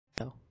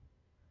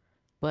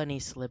bunny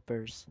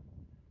slippers.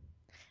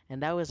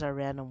 And that was our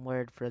random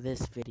word for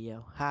this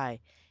video. Hi,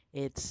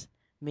 it's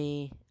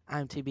me.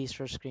 I'm 2B's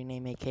first screen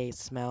name, aka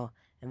Smell,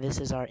 and this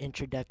is our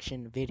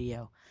introduction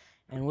video.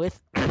 And with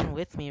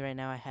with me right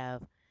now, I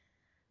have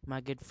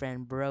my good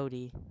friend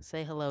Brody.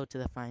 Say hello to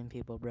the fine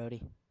people,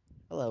 Brody.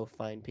 Hello,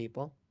 fine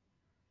people.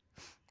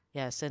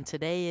 Yes, and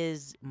today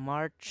is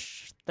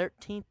March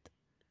 13th,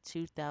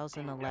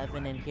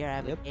 2011, and here I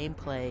have a Yep.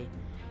 gameplay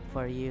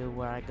for you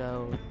where I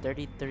go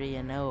 33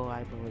 and 0,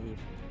 I believe.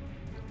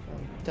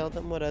 Tell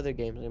them what other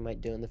games we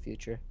might do in the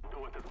future.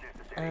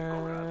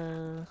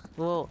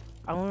 Well,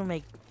 I want to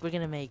make. We're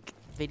gonna make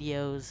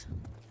videos.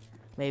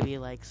 Maybe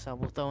like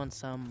we'll throw in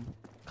some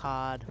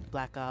COD,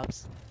 Black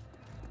Ops,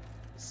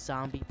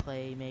 zombie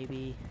play,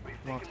 maybe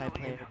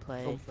multiplayer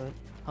play. Homefront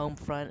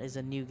Homefront is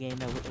a new game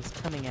that is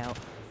coming out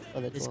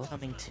on the this 12th.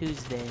 coming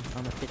Tuesday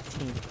on the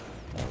 15th.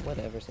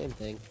 Whatever, same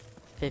thing.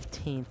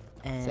 15th,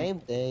 and Same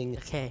thing.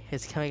 okay,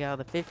 it's coming out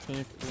on the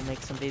 15th. We'll make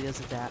some videos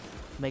of that.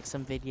 Make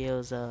some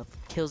videos of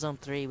Killzone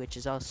 3, which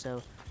is also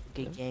a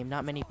good Yeah, game.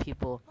 Not many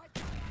people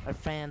are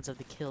fans of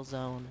the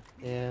Killzone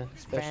yeah,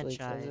 especially because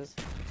franchise.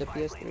 it's a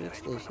PS3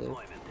 exclusive.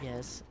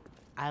 Yes,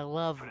 I've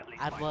loved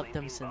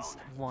them since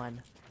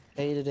 1.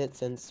 Hated it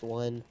since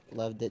 1,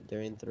 loved it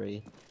during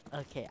 3.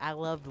 Okay, I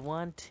loved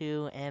 1,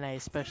 2, and I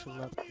especially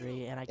loved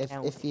 3, and I If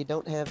can't if wait. you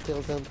don't have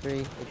Killzone 3,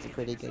 it's a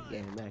pretty good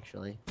game,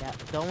 actually. Yeah,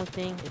 the only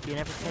thing, if you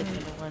never played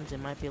the other ones, it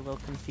might be a little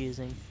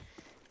confusing.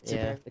 It's a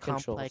Yeah, very the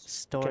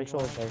complex controls. storyline.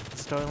 Controls are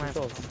Storyline's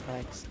controls.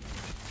 complex.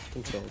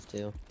 Controls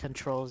too.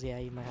 Controls, yeah,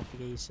 you might have to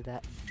get used to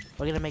that.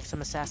 We're gonna make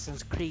some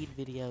Assassin's Creed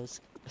videos.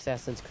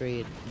 Assassin's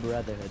Creed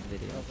Brotherhood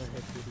videos.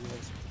 Overhead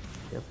videos.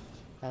 Yep.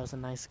 That was a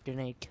nice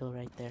grenade kill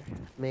right there.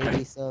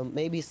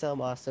 Maybe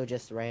some also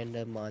just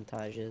random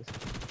montages.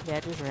 Yeah,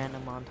 just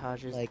random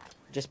montages. Like,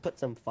 just put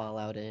some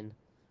Fallout in.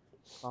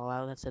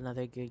 Fallout, that's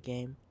another good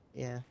game.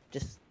 Yeah,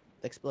 just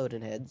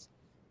exploding heads.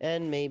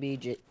 And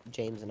maybe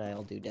James and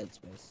I'll do Dead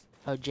Space.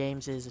 Oh,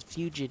 James is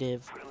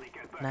Fugitive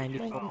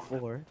 94.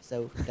 94.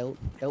 So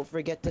don't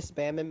forget to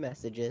spam him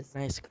messages.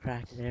 Nice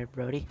crack there,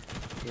 Brody.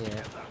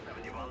 Yeah.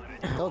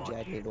 Told you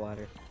I need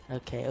water.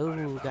 Okay,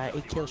 ooh, got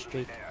a kill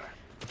streak.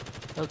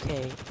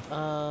 Okay,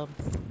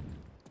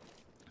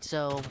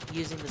 so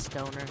using the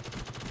stoner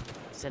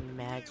and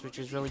mags, which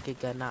is really good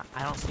gun. Not,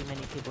 I don't see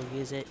many people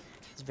use it.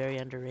 It's very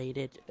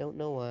underrated. Don't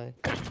know why.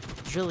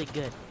 It's really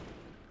good.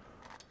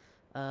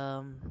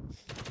 Um,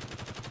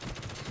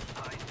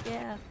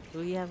 yeah,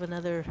 we have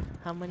another.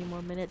 How many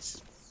more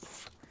minutes?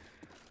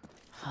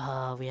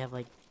 We have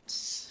like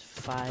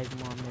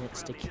 5 more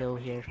minutes to kill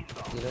here.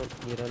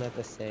 You don't have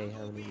to say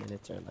how many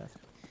minutes are left.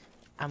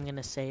 I'm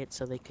gonna say it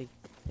so they could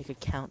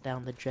count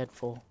down the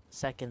dreadful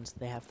seconds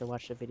they have to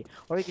watch the video.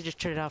 Or you could just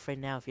turn it off right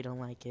now if you don't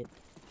like it.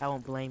 I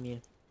won't blame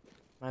you.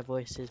 My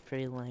voice is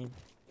pretty lame.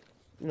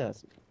 No,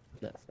 it's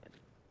fine.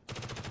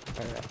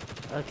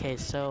 Alright. Okay,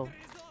 so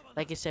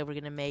like I said, we're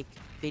gonna make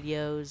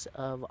videos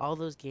of all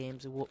those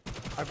games,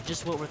 are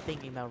just what we're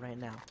thinking about right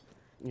now.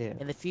 Yeah.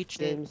 In the future,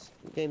 Games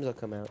will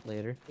come out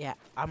later. yeah,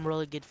 I'm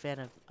a big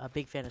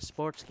fan of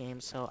sports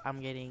games, so I'm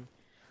getting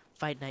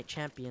Fight Night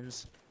Fight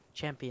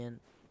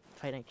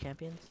Night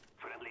Champions.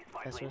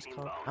 That's what it's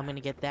called. I'm gonna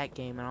get that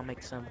game, and I'll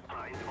make some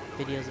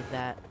videos of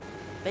that.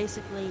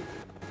 Basically,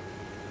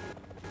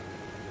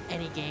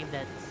 any game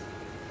that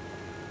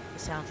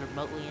sounds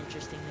remotely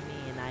interesting to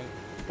me, and I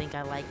think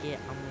I like it,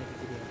 I'm gonna make a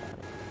video about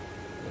it.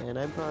 And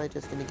I'm probably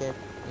just gonna get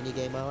any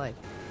game I like.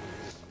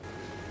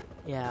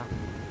 Yeah.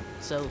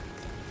 So,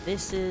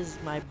 this is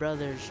my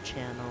brother's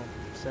channel.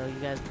 So you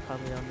guys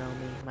probably don't know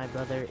me. My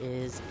brother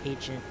is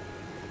Agent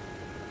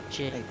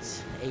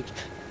Jigs.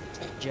 Agent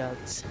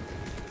Jugs.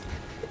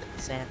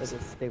 That's Samson.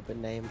 a stupid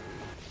name.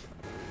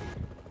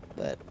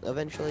 But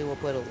eventually we'll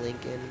put a link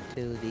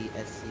into the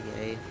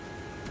SCA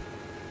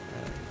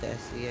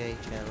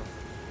channel.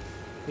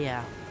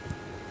 Yeah.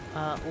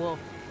 Well,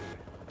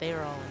 they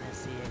were all in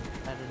SCA.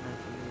 I don't know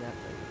if you knew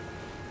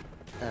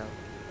that, Oh,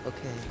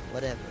 okay,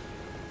 whatever.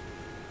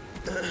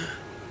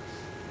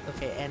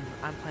 okay, and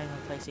I'm playing on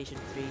PlayStation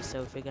 3,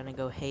 so if you're gonna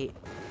go hate,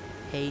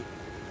 I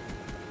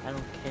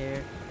don't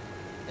care.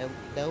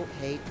 Don't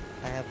hate.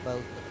 I have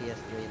both the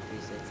PS3 and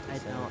 360. I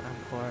so don't, I'm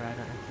poor, I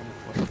can't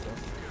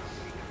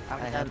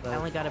afford it. I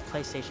only got a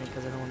PlayStation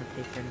because I don't want to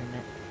pay for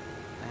internet.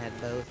 I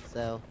had both,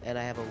 so, and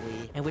I have a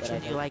Wii. And which but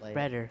one do you like play.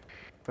 better,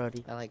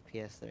 Brody? I like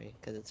PS3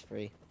 because it's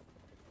free.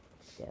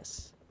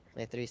 Yes.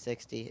 My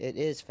 360, it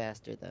is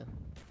faster though.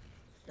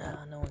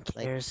 No one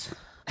cares.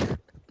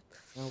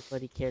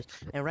 Nobody cares.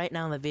 And right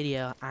now in the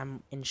video,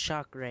 I'm in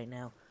shock right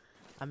now.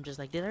 I'm just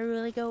like, did I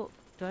really go?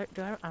 Did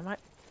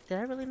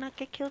I really not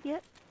get killed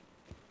yet?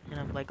 And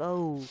I'm like,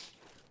 oh,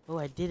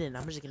 I didn't.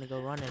 I'm just gonna go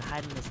run and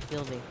hide in this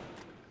building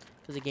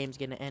because the game's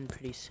gonna end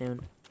pretty soon.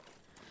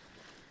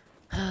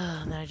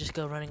 And then I just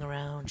go running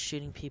around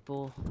shooting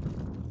people.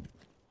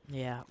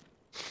 Yeah,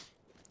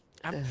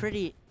 I'm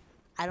pretty.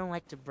 I don't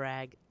like to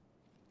brag.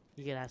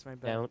 You can ask my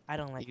brother. I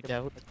don't like. You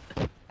don't?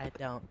 I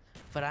don't.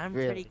 But I'm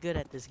Really? pretty good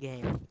at this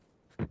game.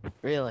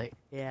 Really?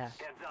 Yeah.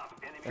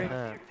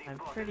 I'm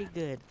pretty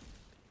good.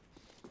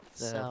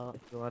 So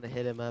if you want to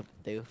hit him up,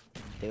 do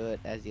it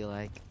as you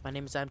like. my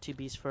name is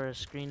I'm2Beast for a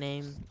screen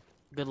name.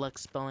 Good luck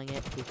spelling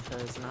it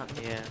because not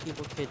many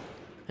people could.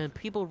 When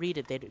people read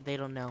it, they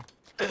don't know.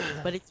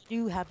 But if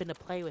you do happen to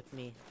play with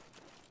me,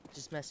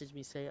 just message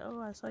me, say, "Oh,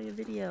 I saw your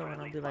video,"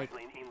 and I'll be like,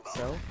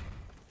 "So,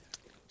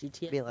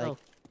 GTA." Be like,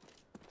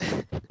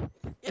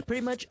 Yeah,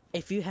 pretty much.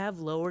 If you have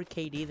lower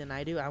KD than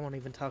I do, I won't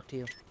even talk to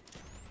you.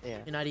 yeah,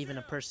 You're not even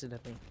a person to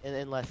me.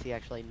 unless he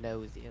actually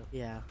knows you,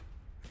 Yeah,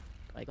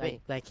 like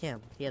me. like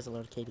him. He has a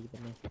lower KD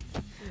than me.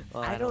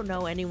 Well, I don't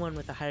know anyone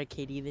with a higher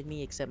KD than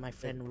me except my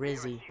friend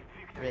Rizzy.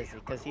 Rizzy,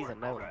 because he's a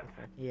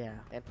no-lifer Yeah.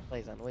 and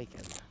plays on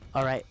weekends.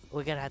 All right,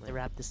 we're gonna have to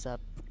wrap this up.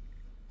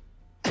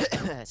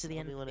 To the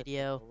end of the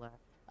video.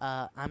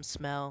 I'm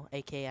Smell,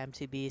 aka I'm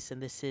 2Beast,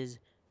 and this is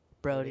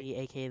Brody,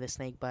 aka the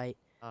Snake Bite.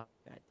 Oh,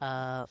 God.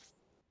 Uh,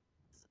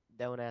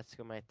 Don't ask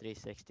for my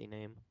 360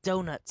 name.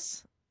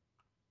 donuts.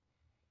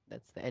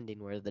 That's the ending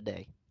word of the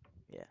day.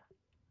 Yeah.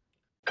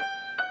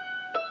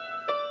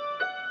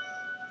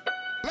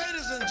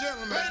 Ladies and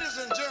gentlemen, ladies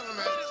and gentlemen,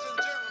 ladies and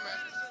gentlemen,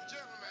 ladies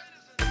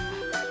and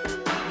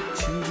gentlemen,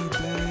 Judy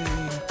babe.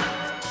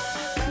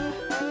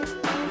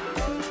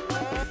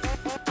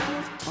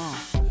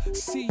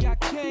 See, I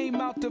came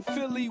out to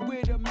Philly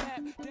with a map.